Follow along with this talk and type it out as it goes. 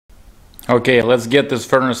Okay, let's get this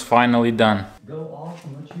furnace finally done. Go off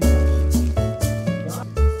and let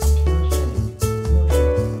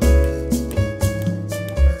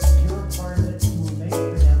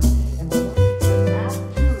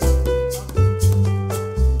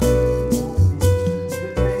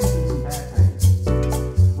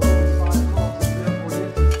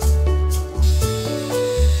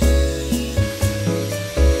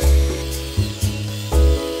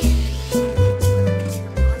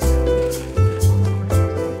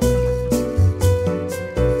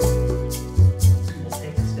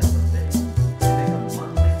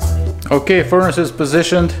Okay, furnace is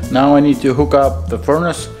positioned. Now I need to hook up the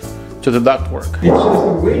furnace to the ductwork. It says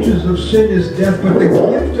the wages of sin is death, but the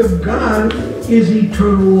gift of God is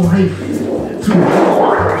eternal life through Jesus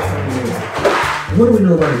Christ. What do we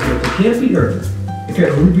know about a gift? It can't be earned. It can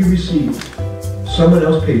only be received. Someone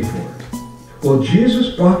else paid for it. Well,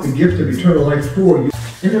 Jesus bought the gift of eternal life for you,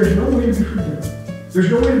 and there's no way to be forgiven.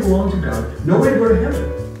 There's no way to belong to God, no way to go to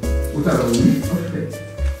heaven without a leap of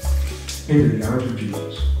faith into the arms of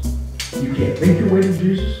Jesus. You can't make your way to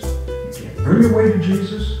Jesus. You can't earn your way to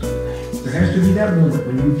Jesus. There has to be that moment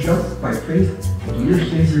when you jump by faith into your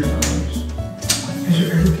Savior's arms. Has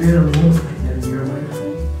there ever been a moment like that in your life?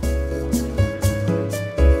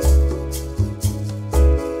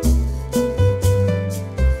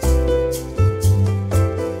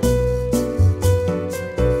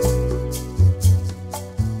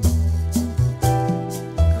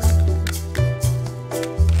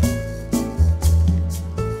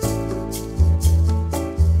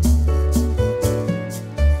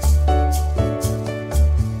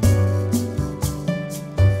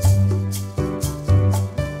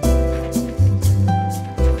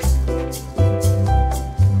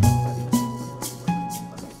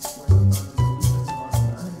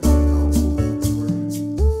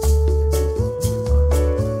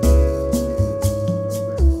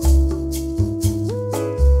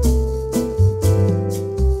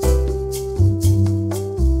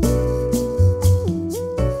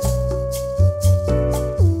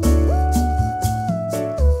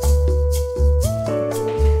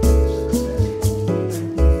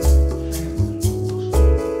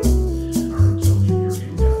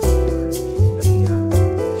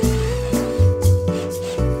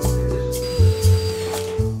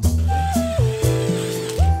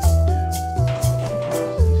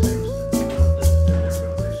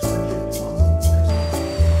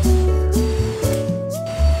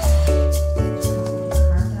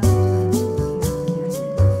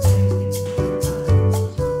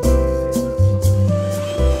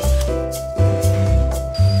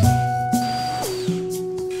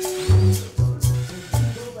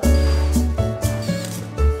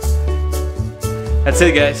 That's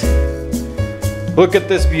it, guys. Look at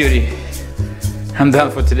this beauty. I'm done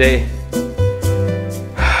for today.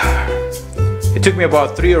 It took me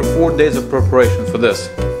about 3 or 4 days of preparation for this.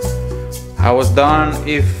 I was done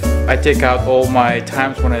if I take out all my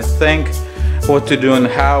times when I think what to do and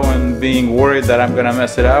how and being worried that I'm gonna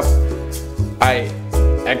mess it up. I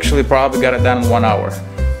actually probably got it done in 1 hour.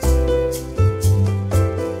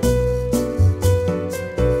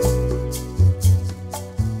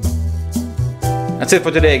 That's it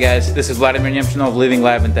for today, guys. This is Vladimir of Living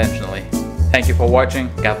Life Intentionally. Thank you for watching.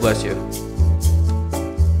 God bless you.